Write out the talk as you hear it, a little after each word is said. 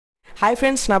Hi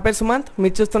friends, నా పేరు సుమంత్.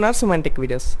 మీరు చూస్తున్నారు సుమంటిక్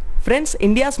videos. Friends,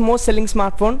 India's most selling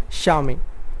smart phone Xiaomi.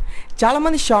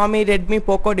 చాలామంది షామీ, రెడ్మీ,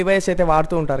 పోకో డివైస్ అయితే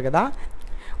వాడుతూ ఉంటారు కదా.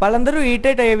 వాళ్ళందరూ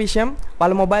ఇరిటేట్ అయ్యే విషయం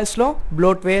వాళ్ళ మొబైల్స్లో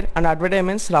బ్లోట్వేర్ అండ్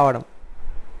అడ్వర్టైజ్మెంట్స్ రావడం.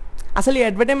 అసలు ఈ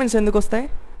అడ్వర్టైజ్మెంట్స్ ఎందుకు వస్తాయి?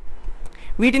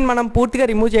 వీటిని మనం పూర్తిగా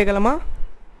రిమూవ్ చేయగలమా?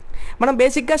 మనం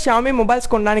బేసిక్గా షామీ మొబైల్స్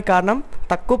కొనడానికి కారణం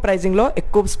తక్కువ ప్రైజింగ్లో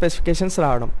ఎక్కువ స్పెసిఫికేషన్స్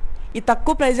రావడం. ఈ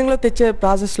తక్కువ ప్రైజింగ్లో తెచ్చే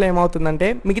ప్రాసెస్లో ఏమవుతుందంటే,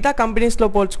 మిగతా కంపెనీస్లో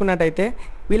పోల్చుకున్నట్టయితే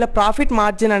వీళ్ళ ప్రాఫిట్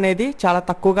మార్జిన్ అనేది చాలా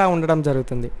తక్కువగా ఉండడం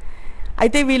జరుగుతుంది.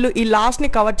 అయితే వీళ్ళు ఈ లాస్ని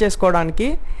కవర్ చేసుకోవడానికి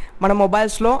మన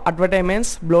మొబైల్స్లో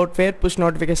అడ్వర్టైజ్మెంట్స్, బ్లోట్వేర్, పుష్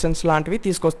నోటిఫికేషన్స్ లాంటివి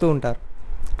తీసుకొస్తూ ఉంటారు.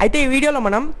 అయితే ఈ వీడియోలో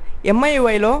మనం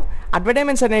MIUIలో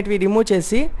అడ్వర్టైజ్మెంట్స్ అనేటివి రిమూవ్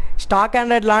చేసి స్టాక్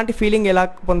ఆండ్రాయిడ్ లాంటి ఫీలింగ్ ఎలా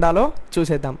పొందాలో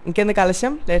చూసేద్దాం. ఇంకెందుకు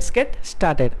ఆలస్యం, లెట్స్ గెట్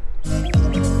స్టార్టెడ్.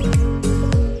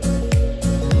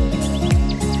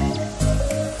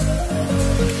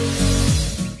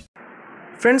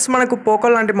 ఫ్రెండ్స్, మనకు పోకో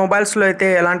లాంటి మొబైల్స్లో అయితే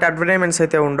ఎలాంటి అడ్వర్టైజ్మెంట్స్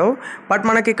అయితే ఉండవు. బట్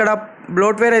మనకి ఇక్కడ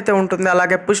బ్లోట్వేర్ అయితే ఉంటుంది,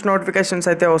 అలాగే పుష్ నోటిఫికేషన్స్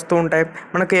అయితే వస్తూ ఉంటాయి.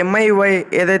 మనకు MIUI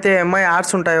ఏదైతే MI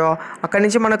యాడ్స్ ఉంటాయో అక్కడి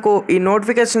నుంచి మనకు ఈ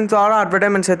నోటిఫికేషన్ ద్వారా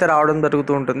అడ్వర్టైజ్మెంట్స్ అయితే రావడం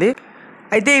జరుగుతూ ఉంటుంది.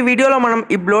 అయితే ఈ వీడియోలో మనం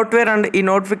ఈ బ్లోట్వేర్ అండ్ ఈ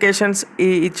నోటిఫికేషన్స్,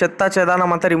 ఈ చెత్త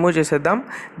చెదానం అంతా రిమూవ్ చేసేద్దాం.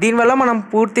 దీనివల్ల మనం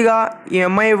పూర్తిగా ఈ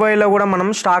MIUIలో కూడా మనం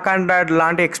స్టాక్ ఆండ్రాయిడ్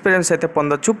లాంటి ఎక్స్పీరియన్స్ అయితే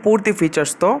పొందొచ్చు పూర్తి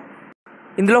ఫీచర్స్తో.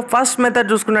 ఇందులో ఫస్ట్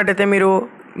మెథడ్ చూసుకున్నట్టయితే మీరు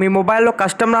మీ మొబైల్లో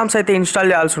కస్టమ్ రామ్స్ అయితే ఇన్స్టాల్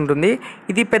చేయాల్సి ఉంటుంది.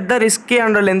 ఇది పెద్ద రిస్కీ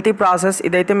అండ్ లెంతీ ప్రాసెస్,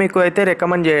 ఇదైతే మీకు అయితే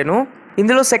రికమెండ్ చేయను.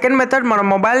 ఇందులో సెకండ్ మెథడ్, మన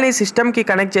మొబైల్ని సిస్టమ్కి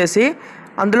కనెక్ట్ చేసి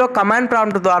అందులో కమాండ్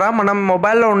ప్రాంప్ట్ ద్వారా మనం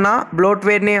మొబైల్లో ఉన్న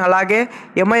బ్లోట్వేర్ని, అలాగే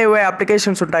MIUI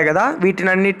అప్లికేషన్స్ ఉంటాయి కదా,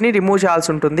 వీటినన్నిటిని రిమూవ్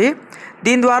చేయాల్సి ఉంటుంది.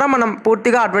 దీని ద్వారా మనం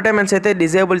పూర్తిగా అడ్వర్టైజ్మెంట్స్ అయితే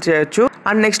డిజేబుల్ చేయొచ్చు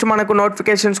అండ్ నెక్స్ట్ మనకు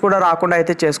నోటిఫికేషన్స్ కూడా రాకుండా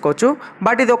అయితే చేసుకోవచ్చు.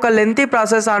 బట్ ఇది ఒక లెంతీ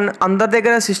ప్రాసెస్ అండ్ అందరి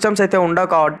దగ్గర సిస్టమ్స్ అయితే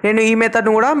ఉండవు కాబట్టి నేను ఈ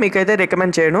మెథడ్ను కూడా మీకైతే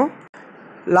రికమెండ్ చేయను.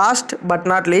 Last but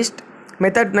not least,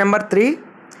 method number 3.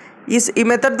 ఈ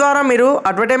మెథడ్ ద్వారా మీరు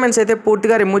అడ్వర్టైజ్మెంట్స్ అయితే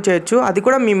పూర్తిగా రిమూవ్ చేయొచ్చు, అది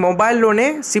కూడా మీ మొబైల్లోనే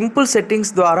సింపుల్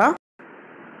సెట్టింగ్స్ ద్వారా.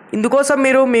 ఇందుకోసం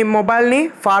మీరు మీ మొబైల్ని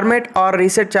ఫార్మేట్ ఆర్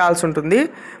రీసెట్ చేయాల్సి ఉంటుంది.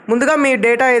 ముందుగా మీ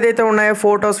డేటా ఏదైతే ఉన్నాయో,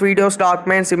 ఫొటోస్, వీడియోస్,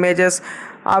 డాక్యుమెంట్స్, ఇమేజెస్,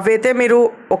 అవైతే మీరు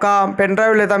ఒక పెన్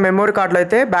డ్రైవ్ లేదా మెమరీ కార్డులో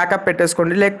అయితే బ్యాకప్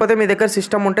పెట్టేసుకోండి. లేకపోతే మీ దగ్గర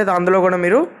సిస్టమ్ ఉంటే అందులో కూడా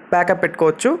మీరు బ్యాకప్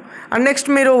పెట్టుకోవచ్చు. అండ్ నెక్స్ట్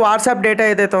మీరు వాట్సాప్ డేటా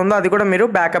ఏదైతే ఉందో అది కూడా మీరు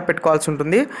బ్యాకప్ పెట్టుకోవాల్సి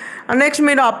ఉంటుంది. అండ్ నెక్స్ట్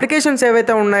మీరు అప్లికేషన్స్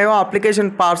ఏవైతే ఉన్నాయో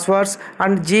application passwords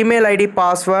and Gmail ID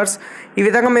passwords, ఈ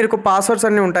విధంగా మీకు పాస్వర్డ్స్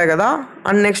అన్నీ ఉంటాయి కదా.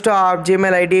 అండ్ నెక్స్ట్ ఆ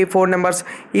జీమెయిల్ ఐడి, ఫోన్ నెంబర్స్,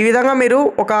 ఈ విధంగా మీరు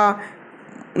ఒక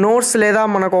నోట్స్ లేదా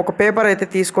మనకు ఒక పేపర్ అయితే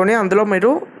తీసుకొని అందులో మీరు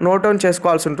నోట్ డౌన్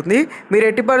చేసుకోవాల్సి ఉంటుంది. మీరు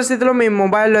ఎట్టి పరిస్థితుల్లో మీ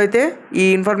మొబైల్లో అయితే ఈ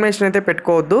ఇన్ఫర్మేషన్ అయితే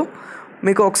పెట్టుకోవద్దు.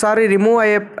 మీకు ఒకసారి రిమూవ్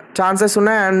అయ్యే ఛాన్సెస్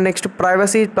ఉన్నాయి అండ్ నెక్స్ట్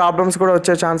ప్రైవసీ ప్రాబ్లమ్స్ కూడా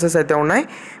వచ్చే ఛాన్సెస్ అయితే ఉన్నాయి.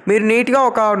 మీరు నీట్గా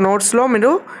ఒక నోట్స్లో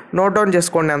మీరు నోట్ డౌన్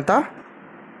చేసుకోండి అంతా.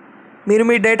 మీరు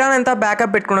మీ డేటాను అంతా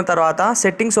బ్యాకప్ పెట్టుకున్న తర్వాత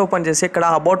సెట్టింగ్స్ ఓపెన్ చేసి ఇక్కడ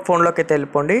అబౌట్ ఫోన్లోకి అయితే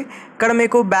వెళ్ళిపోండి. ఇక్కడ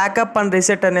మీకు బ్యాకప్ అండ్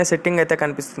రీసెట్ అనే సెట్టింగ్ అయితే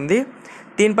కనిపిస్తుంది.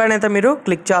 దీనిపైన అయితే మీరు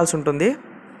క్లిక్ చేయాల్సి ఉంటుంది.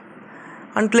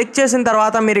 అండ్ క్లిక్ చేసిన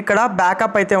తర్వాత మీరు ఇక్కడ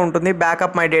బ్యాకప్ అయితే ఉంటుంది,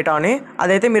 బ్యాకప్ మై డేటా అని,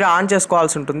 అదైతే మీరు ఆన్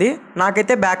చేసుకోవాల్సి ఉంటుంది.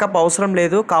 నాకైతే బ్యాకప్ అవసరం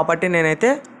లేదు కాబట్టి నేనైతే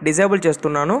డిజేబుల్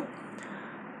చేస్తున్నాను.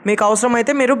 మీకు అవసరం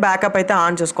అయితే మీరు బ్యాకప్ అయితే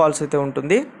ఆన్ చేసుకోవాల్సి అయితే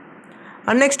ఉంటుంది.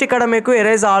 అండ్ నెక్స్ట్ ఇక్కడ మీకు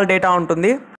ఎరేజ్ ఆల్ డేటా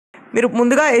ఉంటుంది. మీరు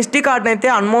ముందుగా SD కార్డ్ని అయితే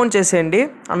అన్మౌంట్ చేసేయండి.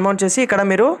 అన్మౌంట్ చేసి ఇక్కడ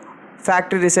మీరు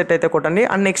ఫ్యాక్టరీ రీసెట్ అయితే కొట్టండి.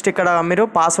 అండ్ నెక్స్ట్ ఇక్కడ మీరు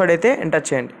పాస్వర్డ్ అయితే ఎంటర్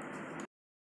చేయండి.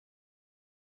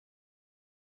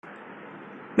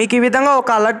 మీకు ఈ విధంగా ఒక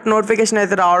అలర్ట్ నోటిఫికేషన్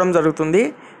అయితే రావడం జరుగుతుంది.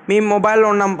 మీ మొబైల్లో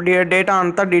ఉన్న డేటా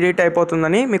అంతా డిలీట్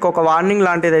అయిపోతుందని మీకు ఒక వార్నింగ్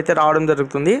లాంటిది అయితే రావడం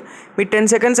జరుగుతుంది. మీ 10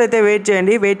 సెకండ్స్ అయితే వెయిట్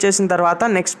చేయండి. వెయిట్ చేసిన తర్వాత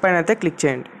నెక్స్ట్ పైన అయితే క్లిక్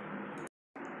చేయండి.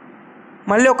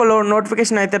 మళ్ళీ ఒక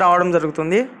నోటిఫికేషన్ అయితే రావడం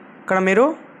జరుగుతుంది. ఇక్కడ మీరు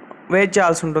వెయిట్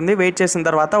చేయాల్సి ఉంటుంది. వెయిట్ చేసిన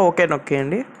తర్వాత ఓకే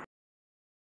నొక్కేయండి.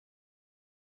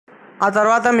 ఆ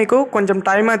తర్వాత మీకు కొంచెం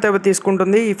టైం అయితే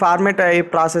తీసుకుంటుంది ఈ ఫార్మేట్ అయ్యే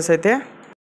ప్రాసెస్ అయితే.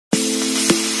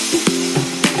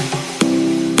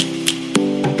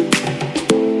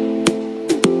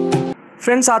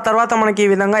 ఫ్రెండ్స్, ఆ తర్వాత మనకి ఈ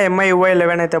విధంగా MIUI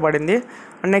 11 అయితే పడింది.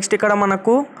 అండ్ నెక్స్ట్ ఇక్కడ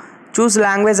మనకు చూస్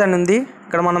లాంగ్వేజ్ అని ఉంది.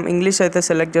 ఇక్కడ మనం ఇంగ్లీష్ అయితే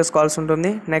సెలెక్ట్ చేసుకోవాల్సి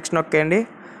ఉంటుంది. నెక్స్ట్ నొక్కేయండి.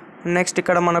 నెక్స్ట్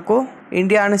ఇక్కడ మనకు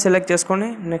ఇండియా అని సెలెక్ట్ చేసుకొని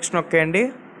నెక్స్ట్ నొక్కేయండి.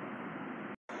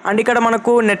 అండ్ ఇక్కడ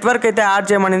మనకు నెట్వర్క్ అయితే యాడ్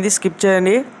చేయమనేది స్కిప్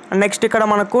చేయండి. అండ్ నెక్స్ట్ ఇక్కడ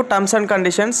మనకు టర్మ్స్ అండ్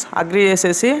కండిషన్స్ అగ్రీ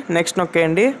చేసేసి నెక్స్ట్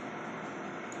నొక్కేయండి.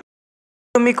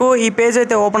 మీకు ఈ పేజ్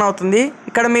అయితే ఓపెన్ అవుతుంది.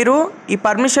 ఇక్కడ మీరు ఈ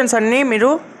పర్మిషన్స్ అన్నీ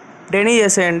మీరు డెనీ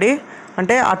చేసేయండి,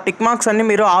 అంటే ఆ టిక్ మార్క్స్ అన్నీ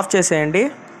మీరు ఆఫ్ చేసేయండి.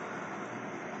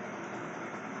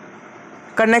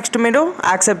 ఇక్కడ నెక్స్ట్ మీరు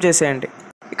యాక్సెప్ట్ చేసేయండి.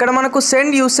 ఇక్కడ మనకు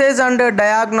send usage and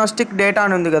diagnostic data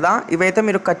అని ఉంది కదా, ఇవైతే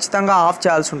మీరు ఖచ్చితంగా ఆఫ్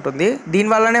చేయాల్సి ఉంటుంది.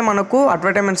 దీనివల్లనే మనకు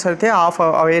అడ్వర్టైజ్మెంట్స్ అయితే ఆఫ్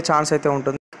అయ్యే ఛాన్స్ అయితే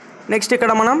ఉంటుంది. నెక్స్ట్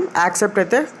ఇక్కడ మనం యాక్సెప్ట్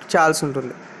అయితే చేయాల్సి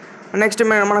ఉంటుంది. నెక్స్ట్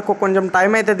మనకు కొంచెం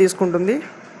టైం అయితే తీసుకుంటుంది.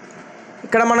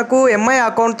 ఇక్కడ మనకు ఎంఐ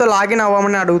అకౌంట్తో లాగిన్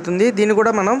అవ్వమని అడుగుతుంది, దీన్ని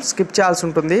కూడా మనం స్కిప్ చేయాల్సి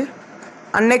ఉంటుంది.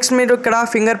 అండ్ నెక్స్ట్ మీరు ఇక్కడ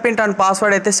ఫింగర్ ప్రింట్ అండ్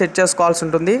పాస్వర్డ్ అయితే సెట్ చేసుకోవాల్సి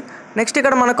ఉంటుంది. నెక్స్ట్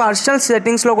ఇక్కడ మనకు అడిషనల్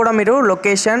సెట్టింగ్స్లో కూడా మీరు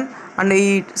లొకేషన్ అండ్ ఈ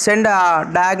సెండ్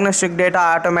డయాగ్నోస్టిక్ డేటా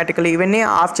ఆటోమేటికలీ ఇవన్నీ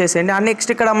ఆఫ్ చేసేయండి. అండ్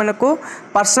నెక్స్ట్ ఇక్కడ మనకు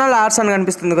పర్సనల్ యాడ్స్ అని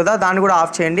కనిపిస్తుంది కదా, దాన్ని కూడా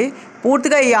ఆఫ్ చేయండి.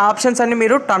 పూర్తిగా ఈ ఆప్షన్స్ అన్ని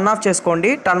మీరు టర్న్ ఆఫ్ చేసుకోండి.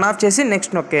 టర్న్ ఆఫ్ చేసి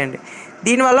నెక్స్ట్ నొక్కేయండి.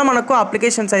 దీనివల్ల మనకు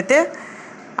అప్లికేషన్స్ అయితే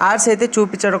యాడ్స్ అయితే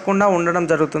చూపించకుండా ఉండడం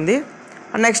జరుగుతుంది.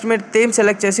 అండ్ నెక్స్ట్ మీరు థీమ్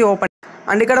సెలెక్ట్ చేసి ఓపెన్.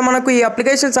 అండ్ ఇక్కడ మనకు ఈ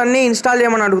అప్లికేషన్స్ అన్నీ ఇన్స్టాల్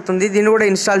చేయమని అడుగుతుంది, దీన్ని కూడా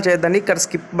ఇన్స్టాల్ చేయొద్దండి. ఇక్కడ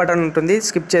స్కిప్ బటన్ ఉంటుంది,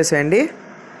 స్కిప్ చేసేయండి.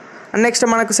 అండ్ నెక్స్ట్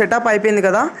మనకు సెటప్ అయిపోయింది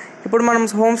కదా. ఇప్పుడు మనం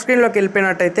హోమ్ స్క్రీన్లోకి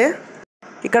వెళ్ళిపోయినట్టయితే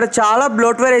ఇక్కడ చాలా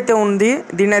బ్లోట్వేర్ అయితే ఉంది,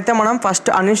 దీన్ని అయితే మనం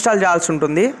ఫస్ట్ అన్ఇన్స్టాల్ చేయాల్సి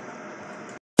ఉంటుంది.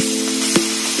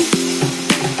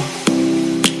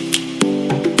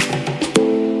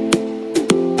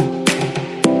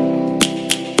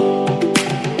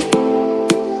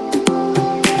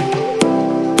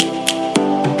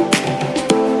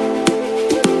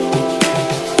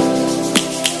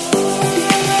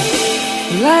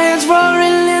 Lions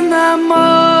roaring in the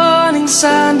morning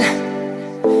sun,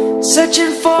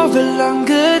 searching for a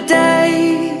longer day.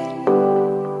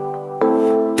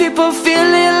 People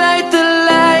feeling like the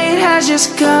light has just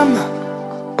come.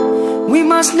 We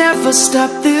must never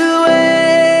stop the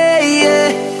way, yeah.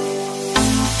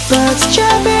 Birds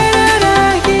chirping and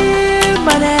I hear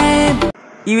my name.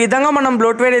 ఈ విధంగా మనం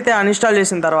bloatware అయితే uninstall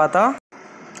చేసిన తర్వాత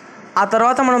ఆ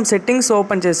తర్వాత మనం settings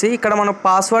open చేసి ఇక్కడ మనకు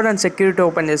పాస్వర్డ్ అండ్ సెక్యూరిటీ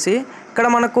ఓపెన్ చేసి ఇక్కడ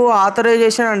మనకు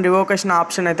ఆథరైజేషన్ అండ్ రివోకేషన్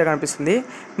ఆప్షన్ అయితే కనిపిస్తుంది.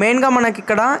 మెయిన్గా మనకి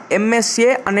ఇక్కడ MSA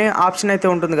అనే ఆప్షన్ అయితే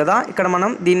ఉంటుంది కదా, ఇక్కడ మనం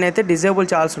దీన్ని అయితే డిజేబుల్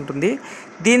చేయాల్సి ఉంటుంది.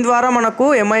 దీని ద్వారా మనకు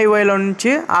MIUIలో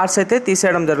నుంచి యాడ్స్ అయితే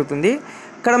తీసేయడం జరుగుతుంది.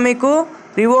 ఇక్కడ మీకు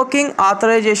రివోకింగ్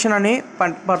ఆథరైజేషన్ అని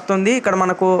పడుతుంది, ఇక్కడ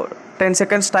మనకు 10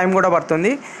 సెకండ్స్ టైం కూడా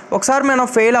పడుతుంది. ఒకసారి మనం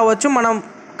ఫెయిల్ అవ్వచ్చు, మనం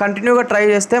కంటిన్యూగా ట్రై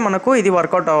చేస్తే మనకు ఇది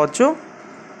వర్కౌట్ అవ్వచ్చు.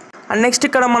 అండ్ నెక్స్ట్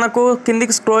ఇక్కడ మనకు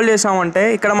కిందికి స్క్రోల్ చేసామంటే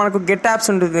ఇక్కడ మనకు గెట్ యాప్స్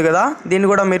ఉంటుంది కదా, దీన్ని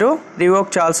కూడా మీరు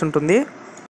రివోక్ చేయాల్సి ఉంటుంది.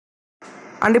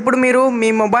 అండ్ ఇప్పుడు మీరు మీ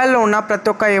మొబైల్లో ఉన్న ప్రతి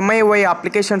ఒక్క MIUI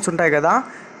అప్లికేషన్స్ ఉంటాయి కదా,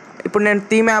 ఇప్పుడు నేను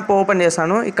థీమ్ యాప్ ఓపెన్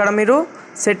చేశాను. ఇక్కడ మీరు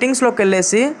సెట్టింగ్స్లోకి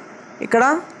వెళ్ళేసి ఇక్కడ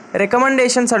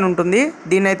రికమెండేషన్స్ అని ఉంటుంది,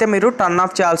 దీన్ని అయితే మీరు టర్న్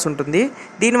ఆఫ్ చేయాల్సి ఉంటుంది.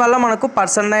 దీనివల్ల మనకు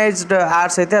పర్సనలైజ్డ్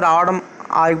యాడ్స్ అయితే రావడం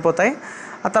ఆగిపోతాయి.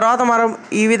 ఆ తర్వాత మనం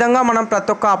ఈ విధంగా మనం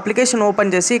ప్రతి ఒక్క అప్లికేషన్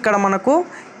ఓపెన్ చేసి ఇక్కడ మనకు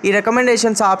ఈ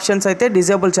రికమెండేషన్స్ ఆప్షన్స్ అయితే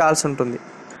డిజేబుల్ చేయాల్సి ఉంటుంది.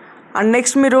 అండ్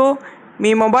నెక్స్ట్ మీరు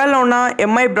మీ మొబైల్లో ఉన్న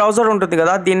MI బ్రౌజర్ ఉంటుంది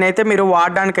కదా, దీన్ని అయితే మీరు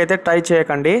వాడడానికి అయితే ట్రై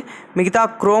చేయకండి. మిగతా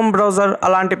క్రోమ్ బ్రౌజర్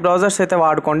అలాంటి బ్రౌజర్స్ అయితే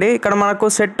వాడుకోండి. ఇక్కడ మనకు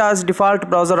సెట్ యాజ్ డిఫాల్ట్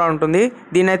బ్రౌజర్ ఉంటుంది,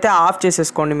 దీన్ని అయితే ఆఫ్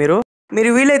చేసేసుకోండి. మీరు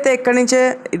వీలైతే ఇక్కడి నుంచే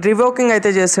రివోకింగ్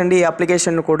అయితే చేసండి ఈ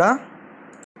అప్లికేషన్ కూడా.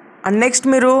 అండ్ నెక్స్ట్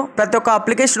మీరు ప్రతి ఒక్క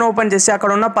అప్లికేషన్ ఓపెన్ చేసి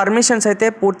అక్కడ ఉన్న పర్మిషన్స్ అయితే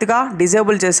పూర్తిగా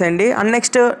డిజేబుల్ చేసేయండి. అండ్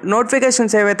నెక్స్ట్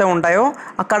నోటిఫికేషన్స్ ఏవైతే ఉంటాయో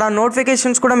అక్కడ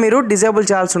నోటిఫికేషన్స్ కూడా మీరు డిజేబుల్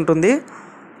చేయాల్సి ఉంటుంది.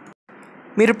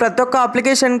 మీరు ప్రతి ఒక్క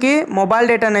అప్లికేషన్కి మొబైల్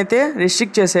డేటాను అయితే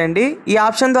రిస్ట్రిక్ట్ చేసేయండి. ఈ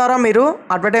ఆప్షన్ ద్వారా మీరు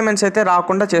అడ్వర్టైజ్మెంట్స్ అయితే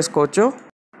రాకుండా చేసుకోవచ్చు.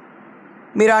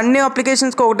 మీరు అన్ని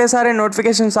అప్లికేషన్స్కి ఒకటేసారి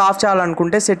నోటిఫికేషన్స్ ఆఫ్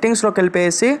చేయాలనుకుంటే సెట్టింగ్స్లోకి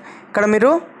వెళ్ళిపోయేసి ఇక్కడ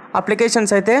మీరు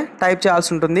అప్లికేషన్స్ అయితే టైప్ చేయాల్సి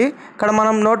ఉంటుంది. ఇక్కడ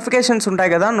మనం నోటిఫికేషన్స్ ఉంటాయి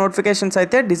కదా, నోటిఫికేషన్స్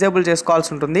అయితే డిజేబుల్ చేసుకోవాల్సి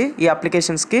ఉంటుంది ఈ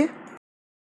అప్లికేషన్స్కి.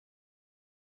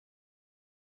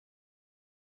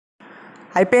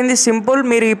 అయిపోయింది, సింపుల్.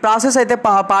 మీరు ఈ ప్రాసెస్ అయితే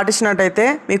పాటించినట్టయితే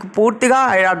మీకు పూర్తిగా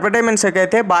అడ్వర్టైజ్మెంట్స్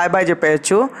అయితే బాయ్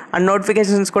చెప్పేయచ్చు. అండ్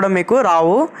నోటిఫికేషన్స్ కూడా మీకు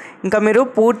రావు. ఇంకా మీరు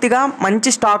పూర్తిగా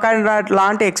మంచి స్టాక్ అండ్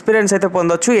లాంటి ఎక్స్పీరియన్స్ అయితే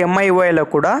పొందొచ్చు MIUIలో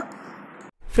కూడా.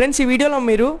 ఫ్రెండ్స్, ఈ వీడియోలో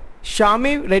మీరు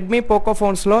షామీ రెడ్మీ పోకో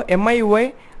ఫోన్స్లో MIUI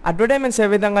అడ్వర్టైజ్మెంట్స్ ఏ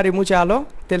విధంగా రిమూవ్ చేయాలో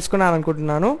తెలుసుకున్నాను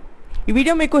అనుకుంటున్నాను. ఈ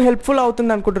వీడియో మీకు హెల్ప్ఫుల్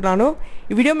అవుతుంది అనుకుంటున్నాను.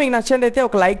 ఈ వీడియో మీకు నచ్చినట్లయితే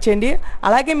ఒక లైక్ చేయండి.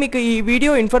 అలాగే మీకు ఈ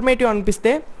వీడియో ఇన్ఫర్మేటివ్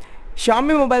అనిపిస్తే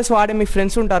షామీ మొబైల్స్ వాడే మీ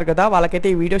ఫ్రెండ్స్ ఉంటారు కదా, వాళ్ళకైతే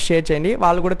ఈ వీడియో షేర్ చేయండి,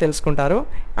 వాళ్ళు కూడా తెలుసుకుంటారు.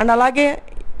 అండ్ అలాగే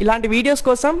ఇలాంటి వీడియోస్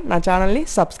కోసం నా ఛానల్ని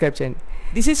సబ్స్క్రైబ్ చేయండి.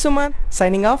 This is Suman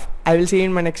signing off. I will see you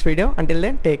in my next video. Until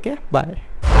then, take care. Bye.